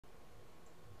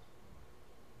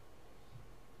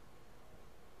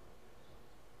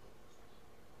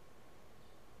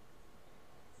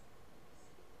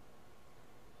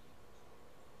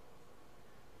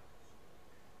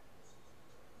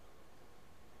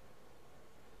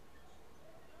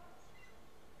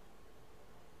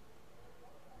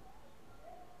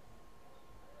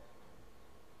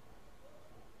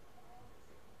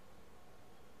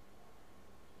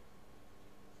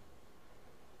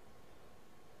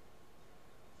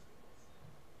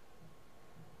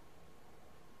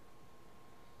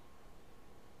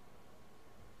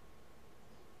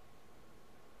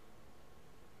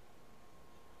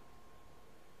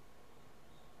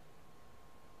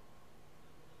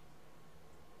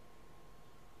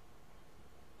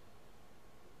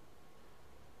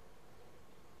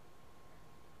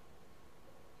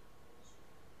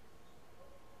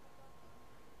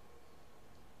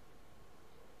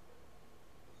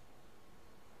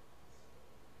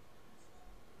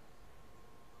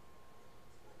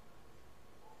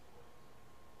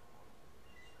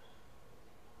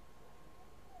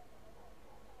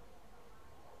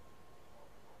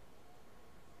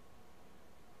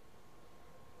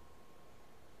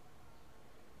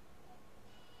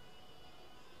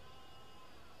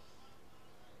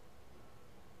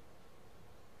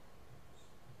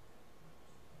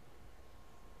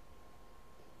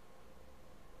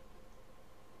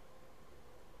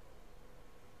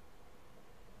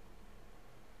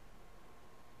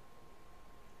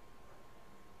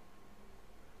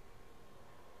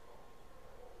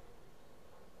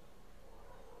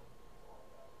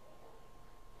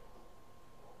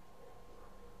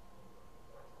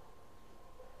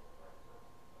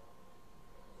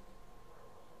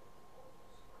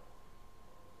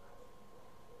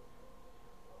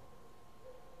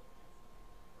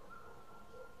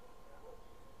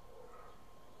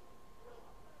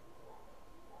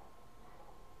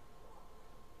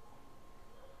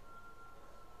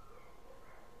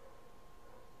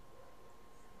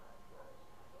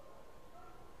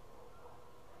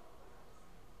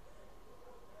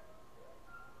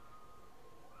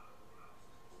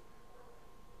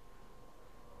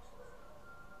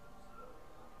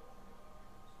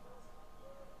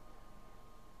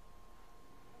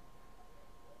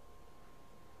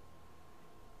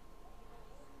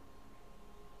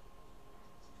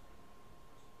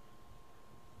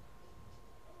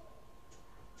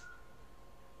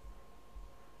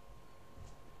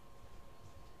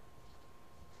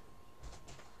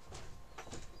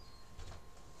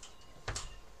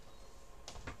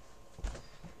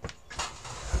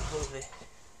ver.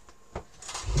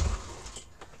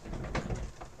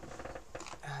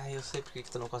 Ah, eu sei porque que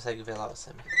tu não consegue ver lá,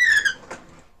 Sammy.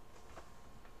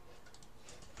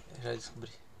 Eu já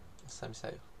descobri. O Sammy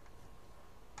saiu.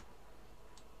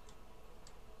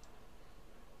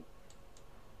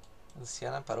 A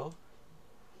Luciana parou.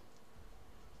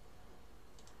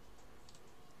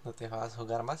 No te vas a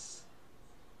jugar más.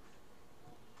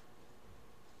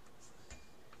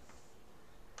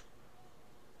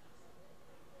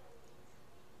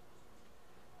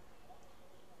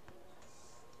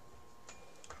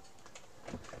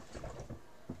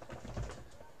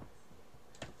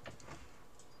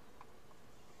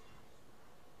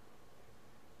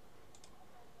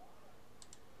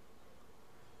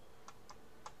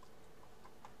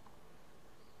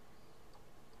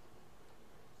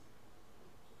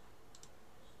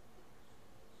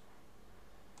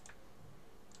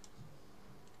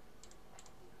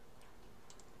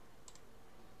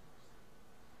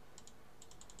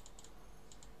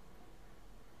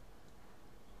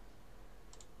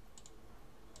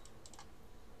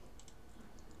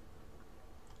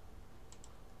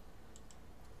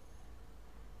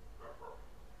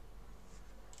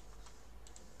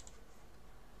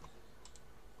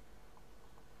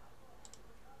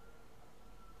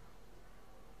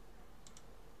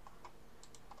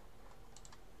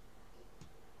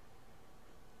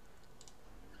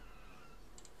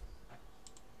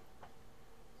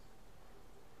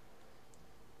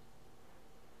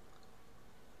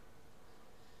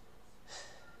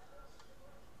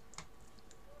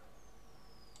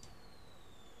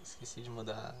 Esqueci de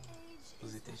mudar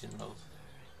os itens de novo.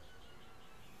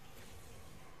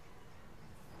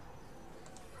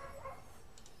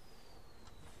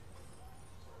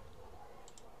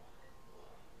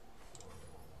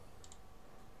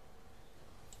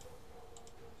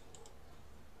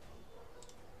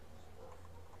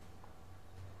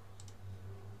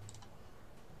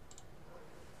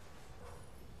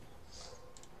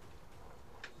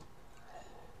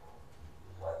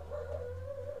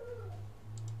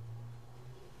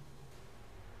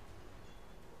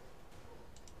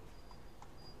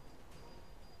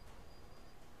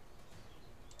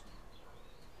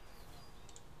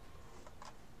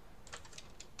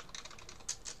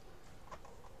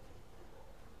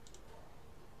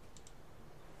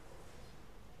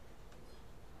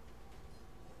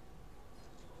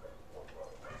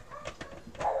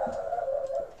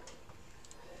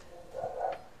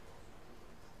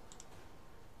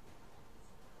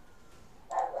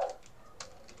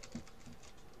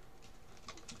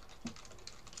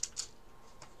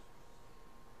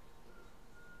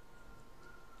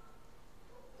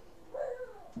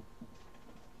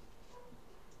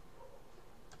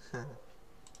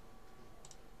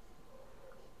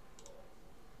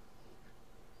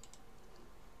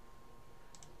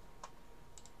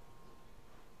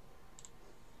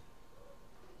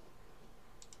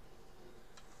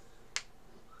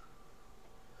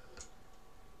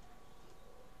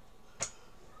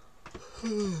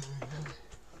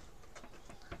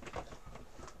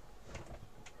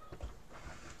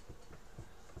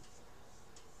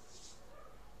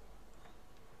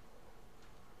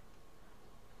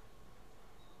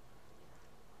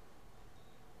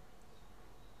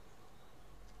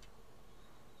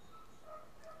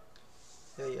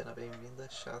 E aí, Ana, bem-vinda.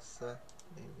 Chassa,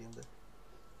 bem-vinda.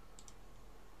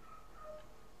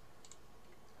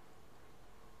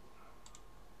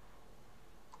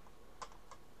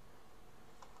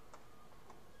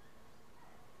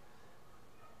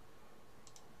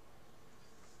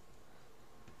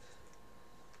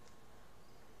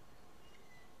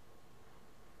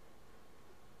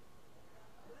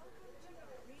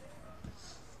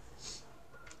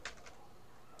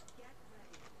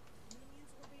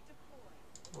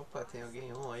 Opa, tem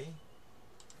alguém aí?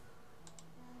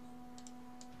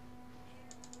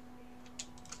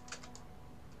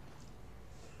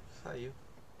 Saiu.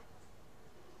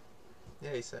 E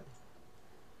aí, Sammy?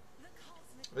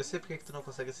 Eu sei porque que tu não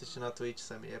consegue assistir na Twitch,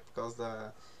 Sammy. É por causa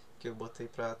da que eu botei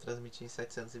pra transmitir em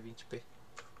 720p.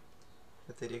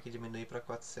 Eu teria que diminuir pra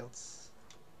 400. Se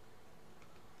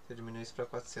eu diminuísse pra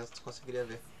 400, tu conseguiria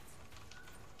ver.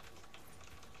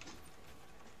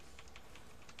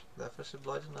 Dá Flash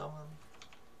Blood não, mano.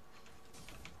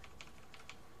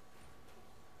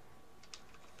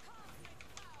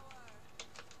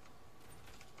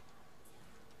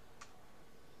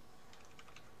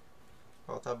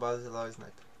 Falta a base lá, o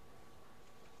sniper.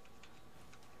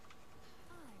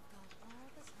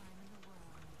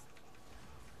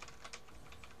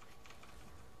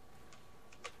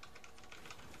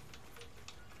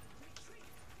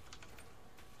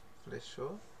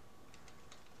 Flechou.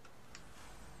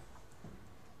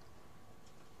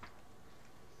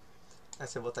 Aí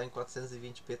se eu botar em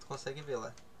 420p tu consegue ver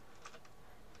lá.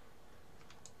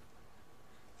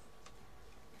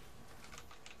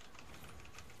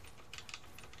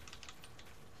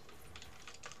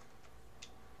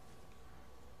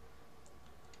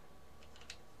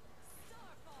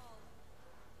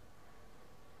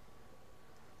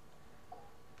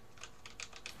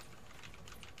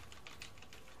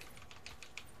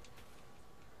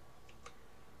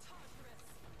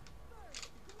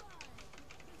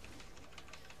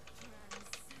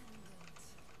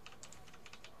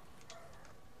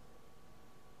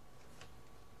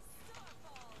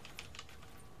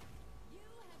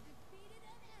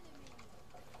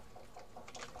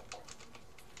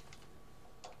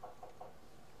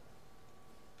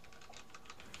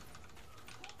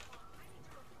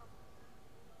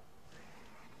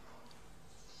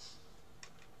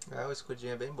 Ah, o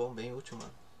escudinho é bem bom, bem útil,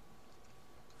 mano.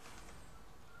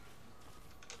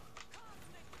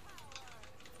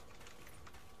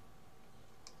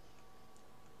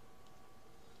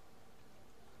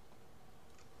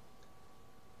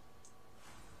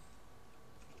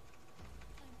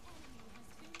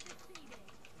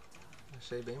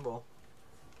 Achei bem bom.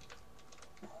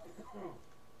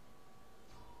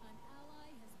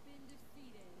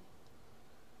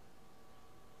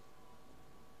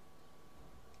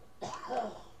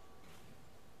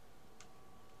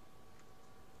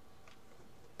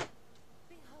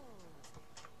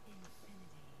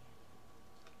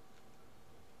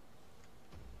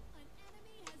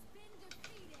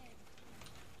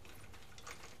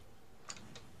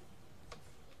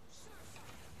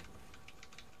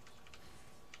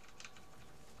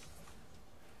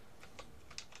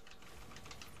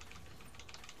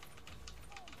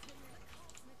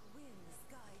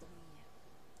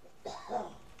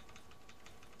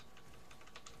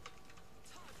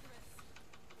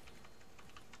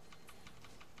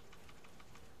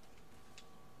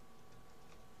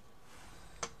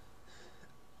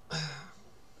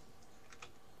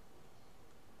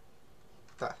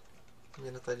 Tá,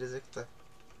 minuto de executar.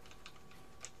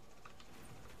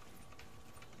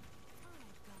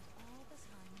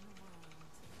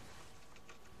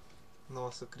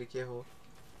 Nossa, o Krik errou.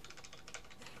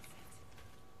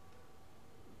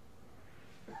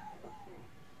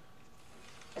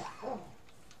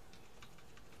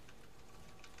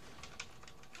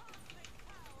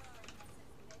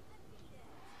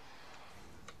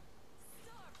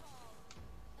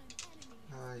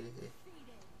 Ai, errei.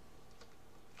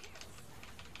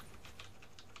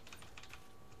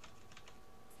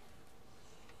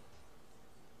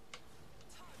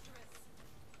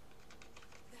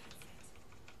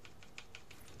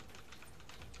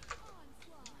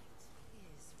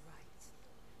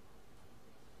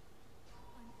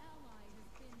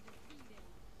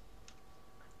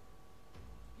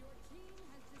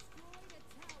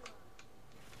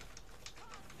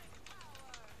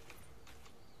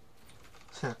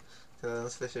 Ela não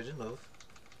se fechou de novo.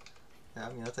 A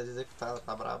mina tá de executar, ela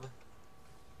tá brava.